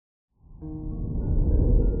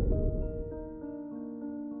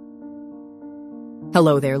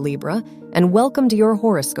Hello there, Libra, and welcome to your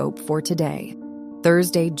horoscope for today,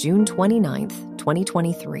 Thursday, June 29th,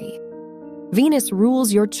 2023. Venus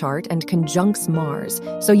rules your chart and conjuncts Mars,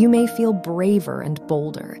 so you may feel braver and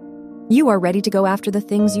bolder. You are ready to go after the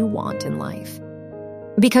things you want in life.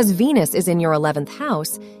 Because Venus is in your 11th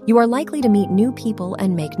house, you are likely to meet new people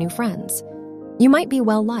and make new friends. You might be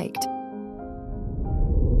well-liked.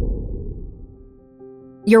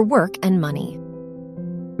 Your work and money.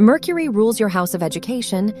 Mercury rules your house of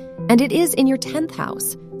education, and it is in your 10th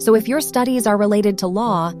house, so if your studies are related to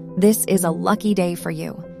law, this is a lucky day for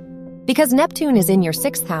you. Because Neptune is in your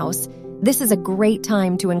 6th house, this is a great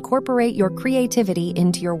time to incorporate your creativity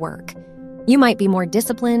into your work. You might be more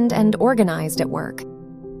disciplined and organized at work.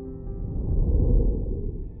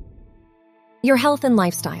 Your health and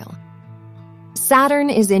lifestyle. Saturn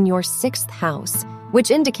is in your 6th house, which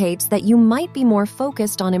indicates that you might be more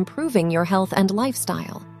focused on improving your health and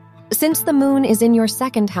lifestyle. Since the moon is in your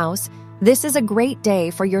 2nd house, this is a great day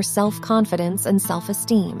for your self-confidence and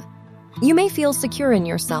self-esteem. You may feel secure in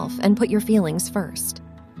yourself and put your feelings first.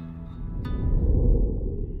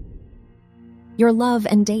 Your love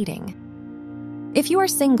and dating. If you are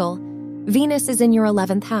single, Venus is in your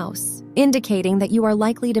 11th house, indicating that you are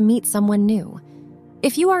likely to meet someone new.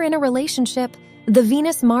 If you are in a relationship, the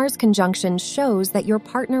Venus-Mars conjunction shows that your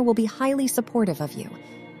partner will be highly supportive of you.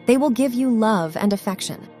 They will give you love and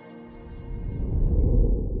affection.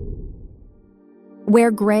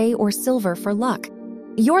 Wear gray or silver for luck.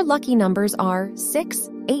 Your lucky numbers are 6,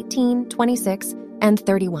 18, 26, and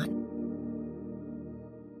 31.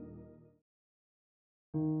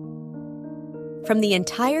 From the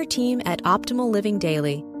entire team at Optimal Living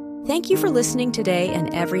Daily, thank you for listening today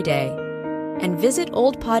and every day. And visit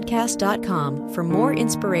oldpodcast.com for more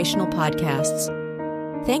inspirational podcasts.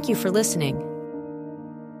 Thank you for listening.